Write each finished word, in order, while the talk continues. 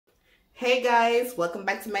Hey guys, welcome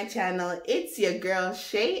back to my channel. It's your girl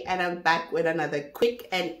Shay and I'm back with another quick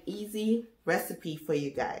and easy recipe for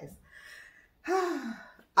you guys.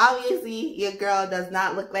 Obviously, your girl does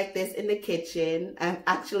not look like this in the kitchen. I'm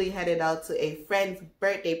actually headed out to a friend's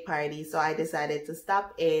birthday party, so I decided to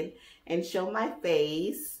stop in and show my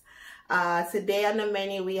face. Today on the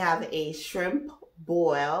menu we have a shrimp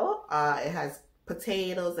boil. It has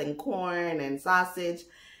potatoes and corn and sausage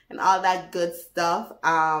and all that good stuff.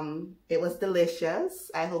 It was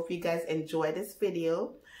delicious. I hope you guys enjoy this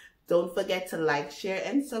video. Don't forget to like, share,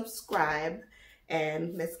 and subscribe.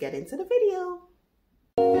 And let's get into the video.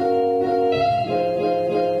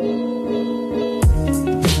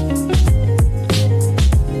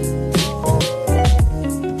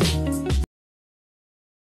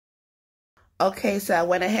 Okay, so I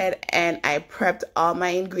went ahead and I prepped all my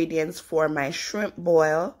ingredients for my shrimp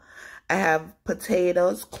boil. I have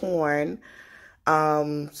potatoes, corn,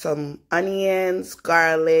 some onions,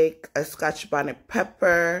 garlic, a Scotch bonnet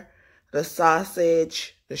pepper, the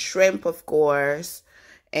sausage, the shrimp, of course,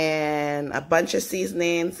 and a bunch of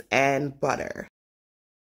seasonings and butter.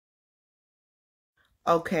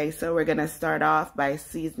 Okay, so we're gonna start off by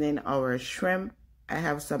seasoning our shrimp. I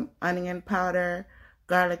have some onion powder,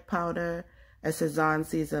 garlic powder, a Szechuan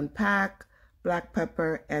seasoned pack, black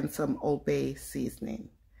pepper, and some Old Bay seasoning.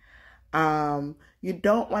 You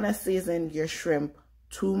don't want to season your shrimp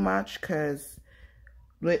too much because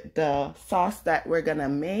with the sauce that we're gonna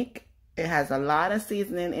make, it has a lot of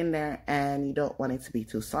seasoning in there and you don't want it to be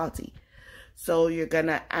too salty. So you're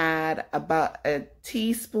gonna add about a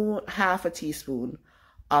teaspoon, half a teaspoon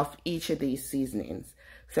of each of these seasonings.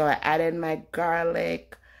 So I added my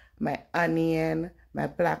garlic, my onion, my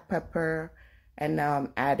black pepper, and now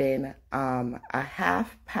I'm adding a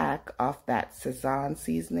half pack of that Szechuan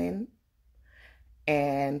seasoning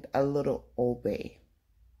and a little Old Bay.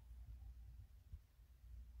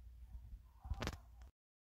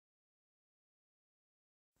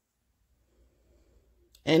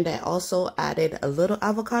 And I also added a little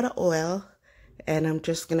avocado oil, and I'm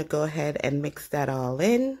just gonna go ahead and mix that all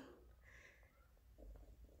in.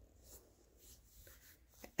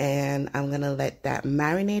 And I'm gonna let that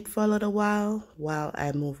marinate for a little while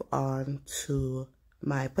I move on to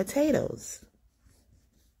my potatoes.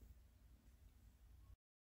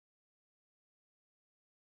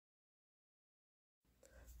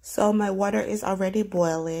 So my water is already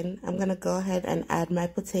boiling. I'm gonna go ahead and add my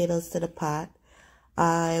potatoes to the pot.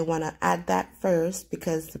 I wanna add that first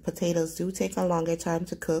because the potatoes do take a longer time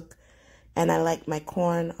to cook, and I like my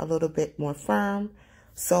corn a little bit more firm.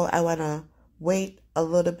 So I wanna wait a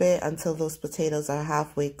little bit until those potatoes are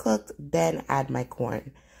halfway cooked, then add my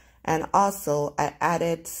corn. And also I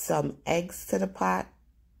added some eggs to the pot,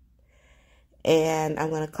 and I'm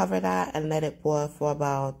gonna cover that and let it boil for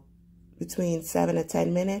about between 7 to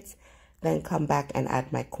 10 minutes, then come back and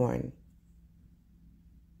add my corn.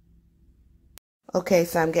 Okay,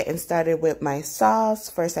 so I'm getting started with my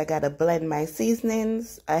sauce. First, I gotta blend my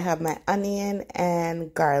seasonings. I have my onion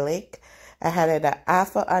and garlic. I had a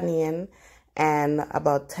half an onion and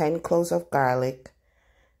about 10 cloves of garlic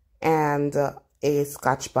and a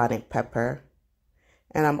Scotch bonnet pepper.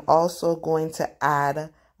 And I'm also going to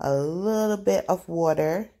add a little bit of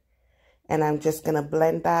water, and I'm just gonna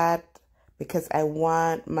blend that because I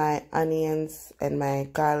want my onions and my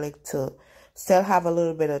garlic to still have a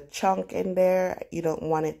little bit of chunk in there. You don't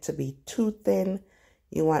want it to be too thin.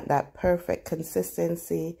 You want that perfect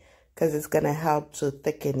consistency because it's going to help to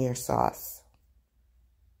thicken your sauce.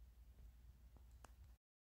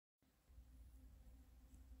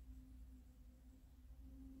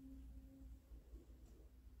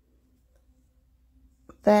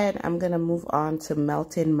 Then I'm going to move on to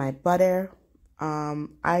melting my butter.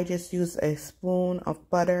 I just use a spoon of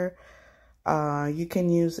butter. You can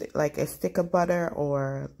use like a stick of butter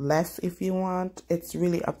or less if you want. It's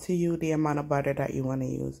really up to you the amount of butter that you want to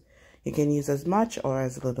use. You can use as much or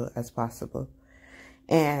as little as possible.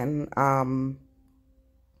 And I'm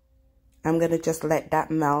going to just let that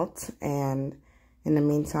melt. And in the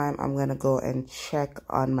meantime, I'm going to go and check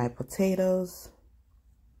on my potatoes.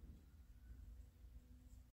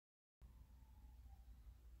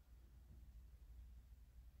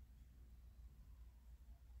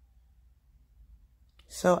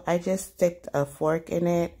 So I just sticked a fork in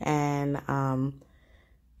it, and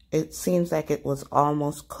it seems like it was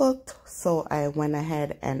almost cooked. So I went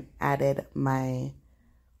ahead and added my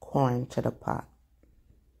corn to the pot.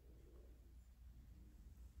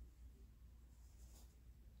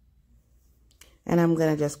 And I'm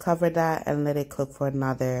going to just cover that and let it cook for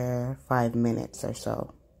another 5 minutes or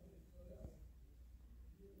so.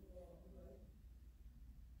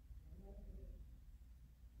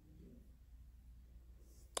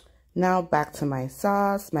 Now back to my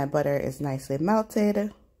sauce. My butter is nicely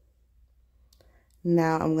melted.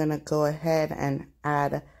 Now I'm going to go ahead and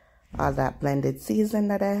add all that blended season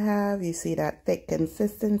that I have. You see that thick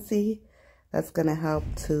consistency? That's going to help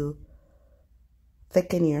to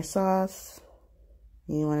thicken your sauce.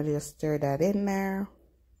 You want to just stir that in there.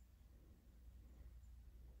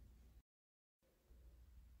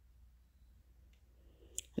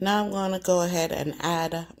 Now I'm going to go ahead and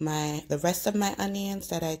add the rest of my onions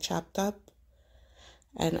that I chopped up.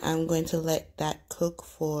 And I'm going to let that cook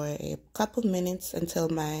for a couple minutes until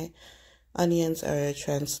my onions are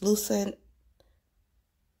translucent.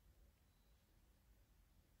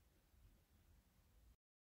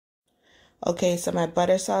 Okay, so my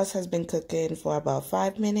butter sauce has been cooking for about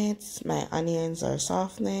 5 minutes. My onions are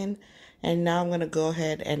softening. And now I'm going to go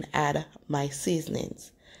ahead and add my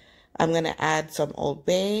seasonings. I'm going to add some Old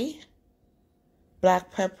Bay,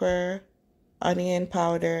 black pepper, onion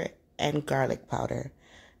powder, and garlic powder.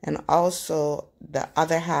 And also the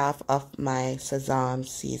other half of my Sazón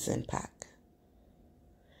season pack.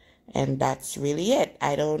 And that's really it.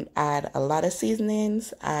 I don't add a lot of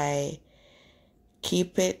seasonings. I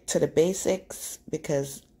keep it to the basics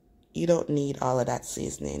because you don't need all of that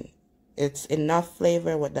seasoning. It's enough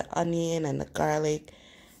flavor with the onion and the garlic,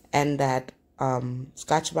 and that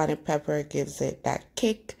Scotch bonnet pepper gives it that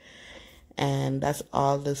kick, and that's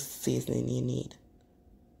all the seasoning you need.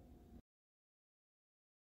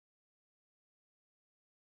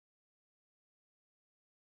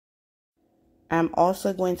 I'm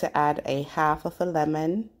also going to add a half of a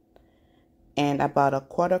lemon and about a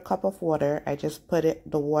 1/4 cup of water. I just put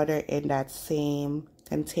the water in that same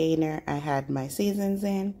container I had my seasonings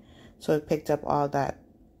in, so it picked up all that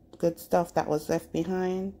good stuff that was left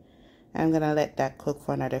behind. I'm going to let that cook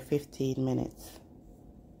for another 15 minutes.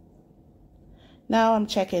 Now I'm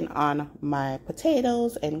checking on my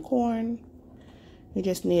potatoes and corn. You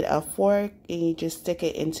just need a fork and you just stick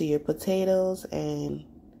it into your potatoes, and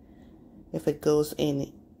if it goes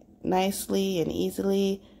in nicely and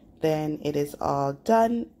easily, then it is all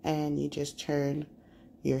done, and you just turn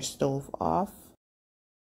your stove off.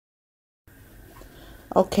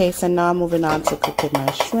 Okay, so now I'm moving on to cooking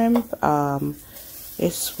my shrimp.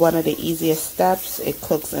 It's one of the easiest steps. It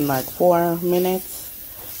cooks in like 4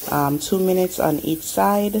 minutes, 2 minutes on each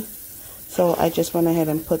side. So I just went ahead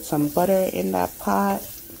and put some butter in that pot,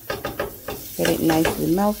 get it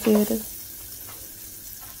nicely melted.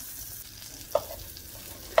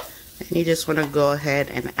 You just want to go ahead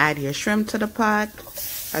and add your shrimp to the pot.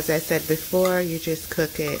 As I said before, you just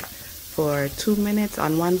cook it for 2 minutes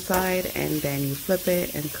on one side, and then you flip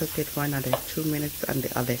it and cook it for another 2 minutes on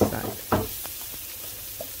the other side.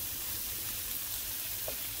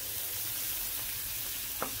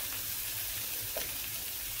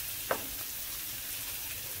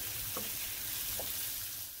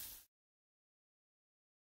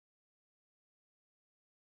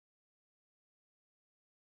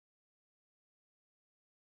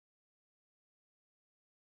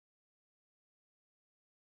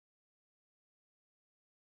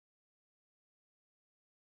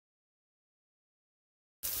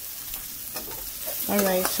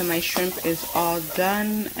 Alright, so my shrimp is all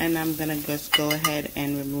done, and I'm going to just go ahead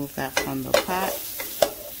and remove that from the pot.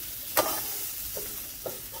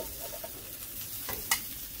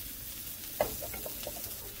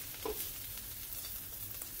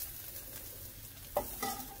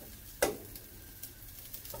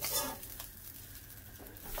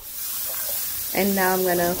 And now I'm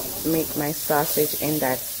going to make my sausage in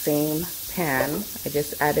that same pan. I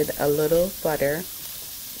just added a little butter.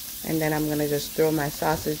 And then I'm going to just throw my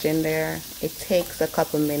sausage in there. It takes a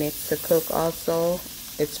couple minutes to cook also.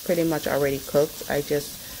 It's pretty much already cooked. I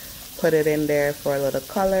just put it in there for a little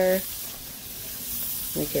color.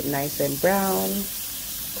 Make it nice and brown.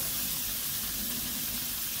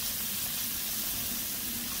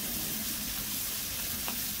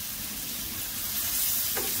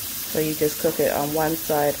 So you just cook it on one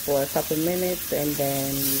side for a couple minutes, and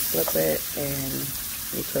then you flip it and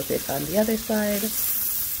you cook it on the other side.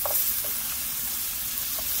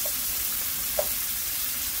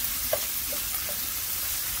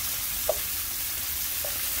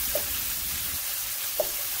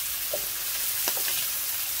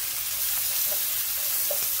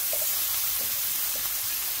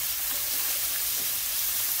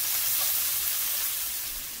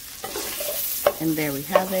 And there we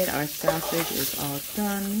have it. Our sausage is all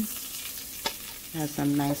done. Has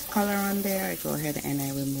some nice color on there. I go ahead and I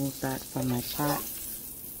remove that from my pot.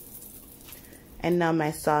 And now my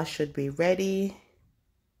sauce should be ready.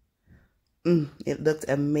 It looked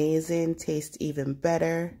amazing. Tastes even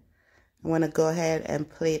better. I want to go ahead and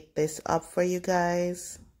plate this up for you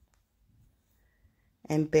guys.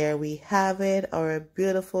 And there we have it, our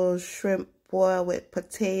beautiful shrimp boil with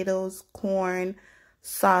potatoes, corn,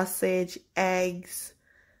 sausage, eggs,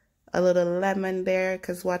 a little lemon there,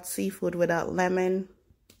 because what's seafood without lemon?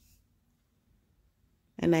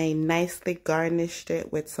 And I nicely garnished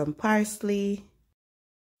it with some parsley.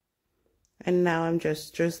 And now I'm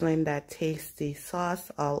just drizzling that tasty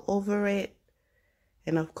sauce all over it.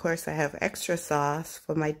 And of course I have extra sauce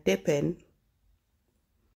for my dipping.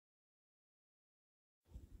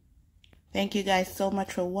 Thank you guys so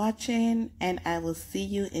much for watching, and I will see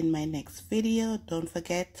you in my next video. Don't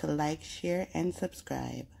forget to like, share, and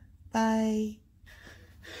subscribe. Bye.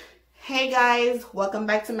 Hey guys, welcome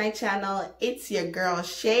back to my channel. It's your girl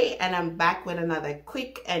Shay, and I'm back with another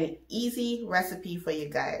quick and easy recipe for you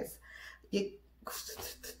guys.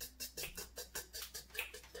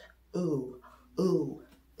 Ooh, ooh,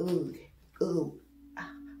 ooh.